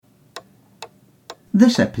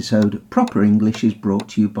This episode of Proper English is brought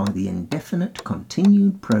to you by the indefinite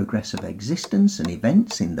continued progress of existence and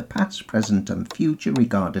events in the past, present and future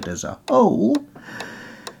regarded as a whole,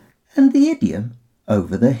 and the idiom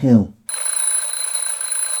over the hill.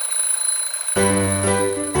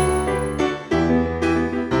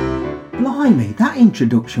 Blimey, that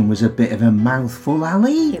introduction was a bit of a mouthful,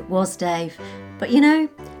 Ali. It was, Dave. But you know,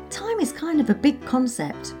 time is kind of a big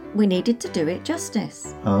concept. We needed to do it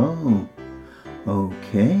justice. Oh,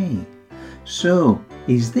 okay. So,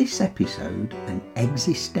 is this episode an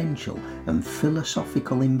existential and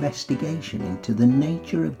philosophical investigation into the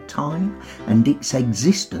nature of time and its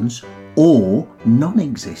existence or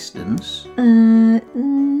non-existence?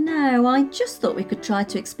 No, I just thought we could try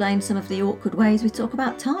to explain some of the awkward ways we talk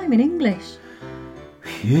about time in English.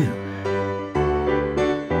 Phew.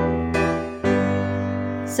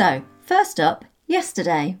 So, first up,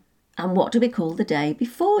 yesterday. And what do we call the day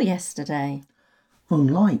before yesterday?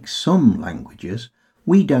 Unlike some languages,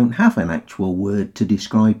 we don't have an actual word to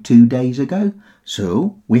describe 2 days ago,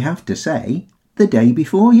 so we have to say the day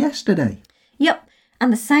before yesterday. Yep,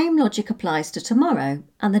 and the same logic applies to tomorrow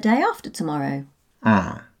and the day after tomorrow.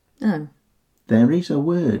 Ah. Oh. There is a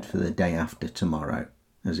word for the day after tomorrow,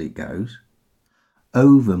 as it goes.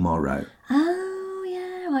 Overmorrow. Oh,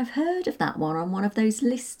 yeah, I've heard of that one on one of those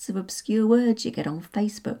lists of obscure words you get on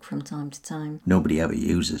Facebook from time to time. Nobody ever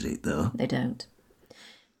uses it, though. They don't.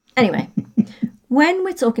 Anyway, when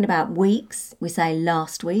we're talking about weeks, we say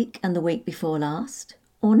last week and the week before last,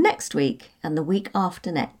 or next week and the week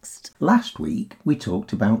after next. Last week we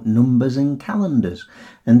talked about numbers and calendars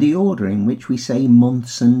and the order in which we say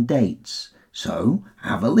months and dates. So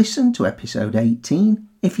have a listen to episode 18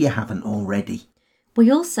 if you haven't already.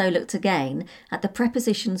 We also looked again at the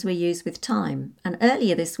prepositions we use with time, and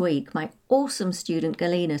earlier this week my awesome student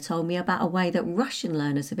Galina told me about a way that Russian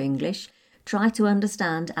learners of English try to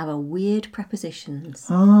understand our weird prepositions.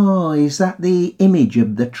 Oh, is that the image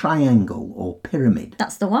of the triangle or pyramid?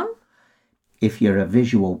 That's the one. If you're a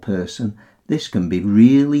visual person, this can be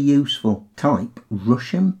really useful. Type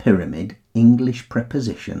Russian pyramid English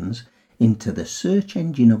prepositions into the search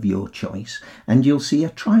engine of your choice and you'll see a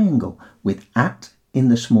triangle with at in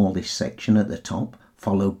the smallest section at the top,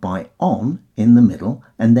 followed by on in the middle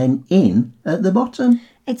and then in at the bottom.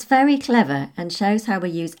 It's very clever and shows how we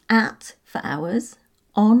use at for hours,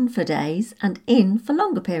 on for days and in for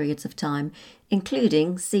longer periods of time,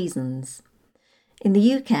 including seasons. In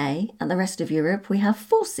the UK and the rest of Europe we have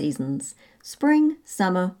 4 seasons: spring,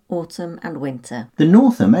 summer, autumn and winter. The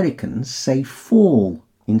North Americans say fall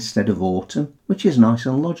instead of autumn, which is nice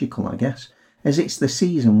and logical, I guess, as it's the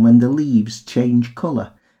season when the leaves change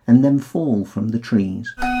colour and then fall from the trees.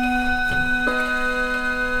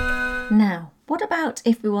 Now, what about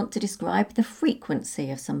if we want to describe the frequency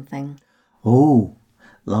of something? Oh,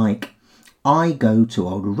 like, I go to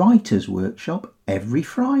a writer's workshop every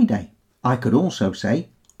Friday. I could also say,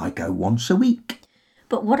 I go once a week.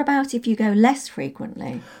 But what about if you go less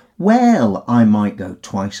frequently? Well, I might go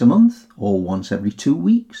twice a month, or once every 2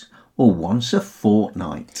 weeks, or once a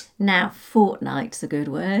fortnight. Now, fortnight's a good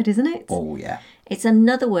word, isn't it? Oh, yeah. It's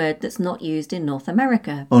another word that's not used in North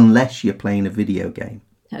America. Unless you're playing a video game.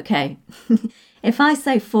 OK. If I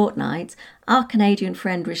say fortnight, our Canadian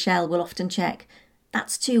friend Rochelle will often check,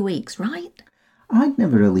 that's 2 weeks, right? I'd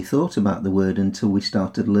never really thought about the word until we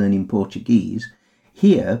started learning Portuguese.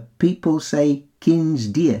 Here, people say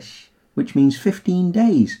 15 dias, which means 15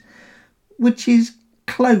 days, which is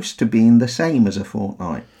close to being the same as a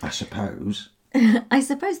fortnight, I suppose. I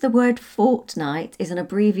suppose the word fortnight is an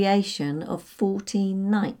abbreviation of 14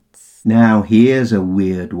 nights. Now, here's a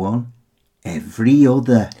weird one. Every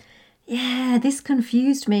other. Yeah, this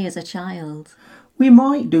confused me as a child. We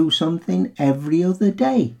might do something every other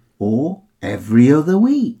day or every other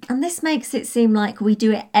week. And this makes it seem like we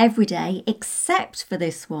do it every day except for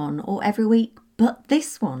this one, or every week but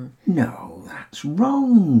this one. No, that's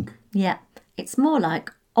wrong. Yeah, it's more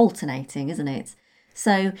like alternating, isn't it?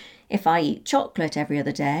 So if I eat chocolate every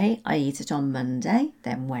other day, I eat it on Monday,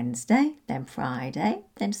 then Wednesday, then Friday,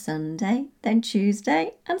 then Sunday, then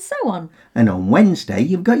Tuesday, and so on. And on Wednesday,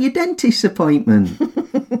 you've got your dentist's appointment.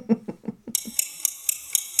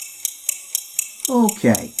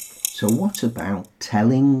 OK, so what about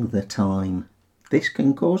telling the time? This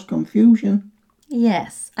can cause confusion.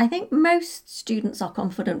 Yes, I think most students are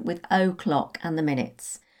confident with o'clock and the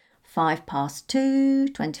minutes.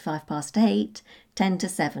 2:05, 8:25, 10 to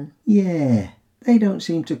 7. Yeah, they don't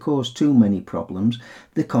seem to cause too many problems.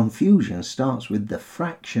 The confusion starts with the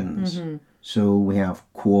fractions. So we have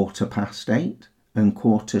 8:15 and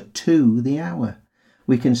 8:45 the hour.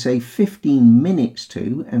 We can say 15 minutes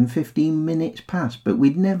to and 15 minutes past, but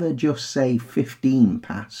we'd never just say 15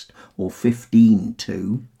 past or 15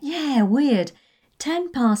 to. Yeah, weird.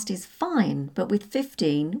 10 past is fine, but with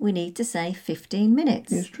 15, we need to say 15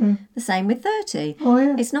 minutes. It's true. The same with 30. Oh,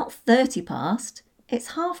 yeah. It's not 30 past,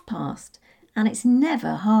 it's half past, and it's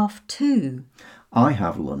never half 2. I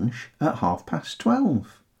have lunch at 12:30.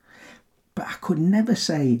 But I could never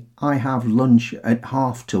say I have lunch at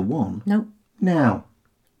 1:30. Nope. Now,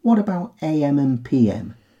 what about AM and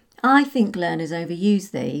PM? I think learners overuse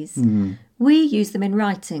these. We use them in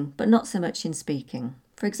writing, but not so much in speaking.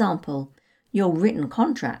 For example, your written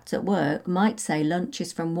contract at work might say lunch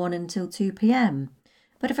is from 1 until 2 p.m.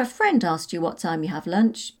 But if a friend asked you what time you have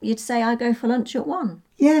lunch, you'd say I go for lunch at 1.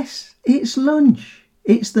 Yes, it's lunch.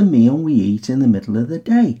 It's the meal we eat in the middle of the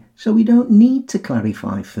day, so we don't need to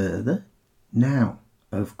clarify further. Now,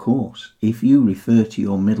 of course, if you refer to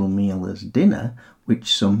your middle meal as dinner,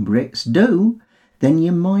 which some Brits do, then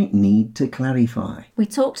you might need to clarify. We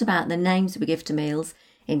talked about the names we give to meals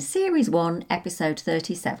in Series 1, Episode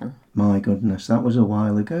 37. My goodness, that was a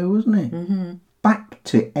while ago, wasn't it? Mm-hmm. Back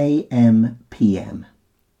to AM, PM.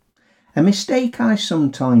 A mistake I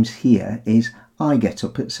sometimes hear is I get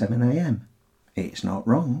up at 7 a.m. It's not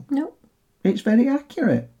wrong. No. It's very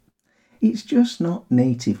accurate. It's just not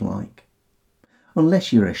native-like.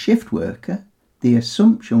 Unless you're a shift worker, the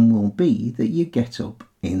assumption will be that you get up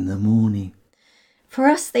in the morning. For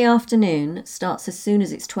us, the afternoon starts as soon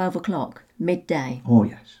as it's 12 o'clock, midday. Oh,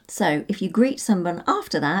 yes. So if you greet someone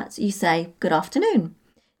after that, you say, good afternoon.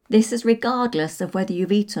 This is regardless of whether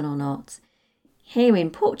you've eaten or not. Here in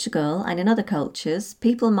Portugal and in other cultures,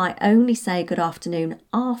 people might only say good afternoon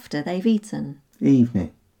after they've eaten.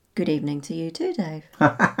 Evening. Good evening to you too, Dave.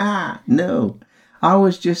 No, I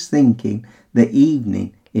was just thinking that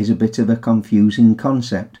evening is a bit of a confusing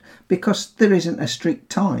concept because there isn't a strict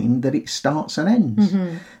time that it starts and ends.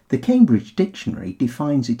 Mm-hmm. The Cambridge Dictionary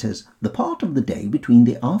defines it as the part of the day between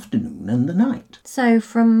the afternoon and the night. So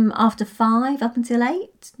from after 5 up until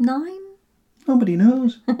 8, 9? Nobody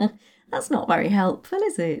knows. That's not very helpful,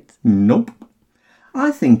 is it? Nope.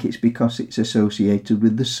 I think it's because it's associated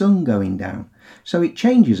with the sun going down, so it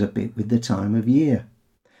changes a bit with the time of year.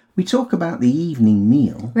 We talk about the evening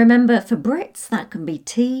meal. Remember, for Brits, that can be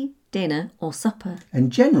tea, dinner or supper.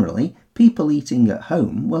 And generally, people eating at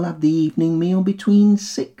home will have the evening meal between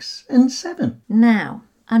 6 and 7. Now,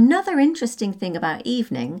 another interesting thing about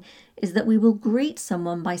evening is that we will greet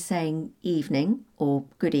someone by saying evening or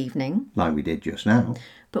good evening. Like we did just now.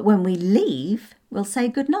 But when we leave, we'll say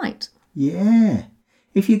good night. Yeah.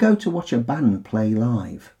 If you go to watch a band play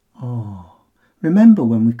live. Oh. Remember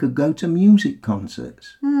when we could go to music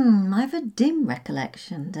concerts? I've a dim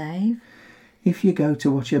recollection, Dave. If you go to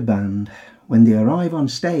watch a band, when they arrive on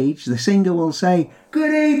stage, the singer will say,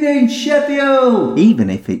 "Good evening, Sheffield!" Even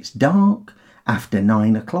if it's dark, after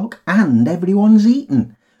 9 o'clock, and everyone's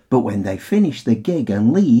eaten. But when they finish the gig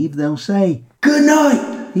and leave, they'll say, "Good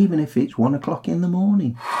night!" Even if it's 1 o'clock in the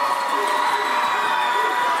morning.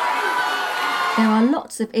 There are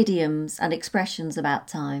lots of idioms and expressions about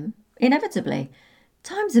time. Inevitably.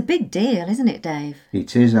 Time's a big deal, isn't it, Dave?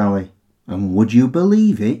 It is, Ali. And would you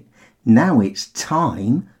believe it? Now it's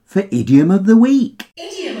time for Idiom of the Week.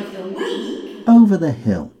 Idiom of the Week? Over the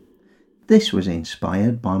hill. This was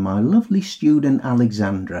inspired by my lovely student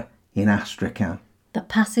Alexandra in Astrakhan. The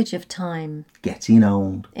passage of time. Getting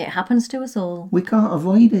old. It happens to us all. We can't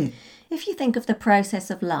avoid it. If you think of the process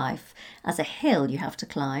of life as a hill you have to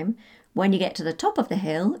climb, when you get to the top of the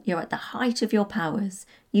hill, you're at the height of your powers.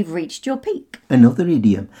 You've reached your peak. Another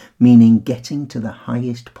idiom, meaning getting to the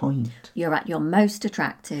highest point. You're at your most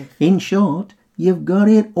attractive. In short, you've got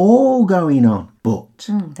it all going on. But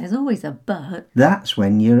there's always a but. That's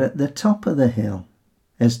when you're at the top of the hill.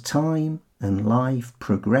 As time and life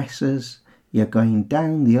progresses, you're going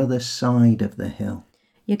down the other side of the hill.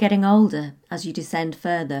 You're getting older as you descend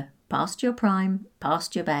further, past your prime,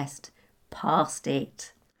 past your best, past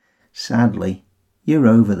it. Sadly, you're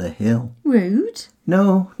over the hill. Rude?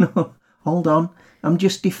 No, hold on. I'm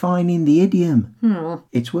just defining the idiom.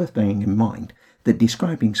 It's worth bearing in mind that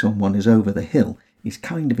describing someone as over the hill is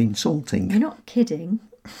kind of insulting. You're not kidding.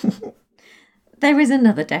 There is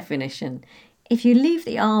another definition. If you leave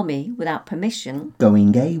the army without permission...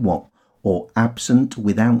 Going AWOL, or absent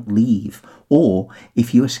without leave. Or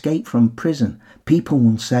if you escape from prison, people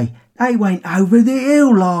will say, "They went over the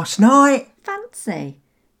hill last night." Fancy.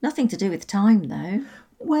 Nothing to do with time, though.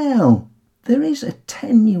 Well, there is a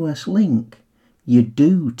tenuous link. You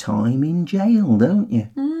do time in jail, don't you?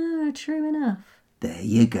 Oh, true enough. There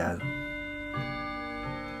you go.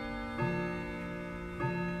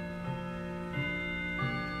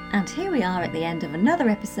 And here we are at the end of another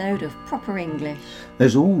episode of Proper English.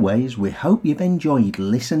 As always, we hope you've enjoyed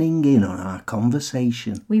listening in on our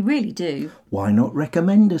conversation. We really do. Why not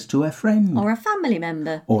recommend us to a friend? Or a family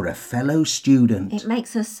member. Or a fellow student. It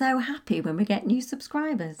makes us so happy when we get new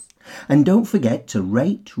subscribers. And don't forget to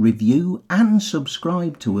rate, review and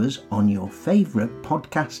subscribe to us on your favourite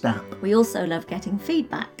podcast app. We also love getting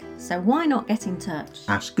feedback, so why not get in touch?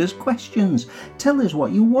 Ask us questions. Tell us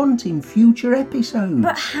what you want in future episodes.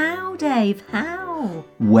 But how, Dave? How?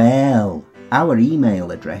 Well, our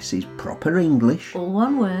email address is properenglish All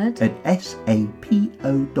one word. at sapo.pt.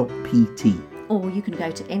 Or you can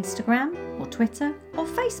go to Instagram or Twitter or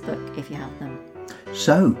Facebook if you have them.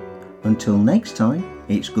 So, until next time,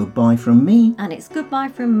 it's goodbye from me. And it's goodbye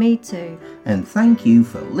from me too. And thank you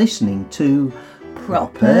for listening to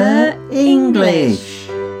Proper English.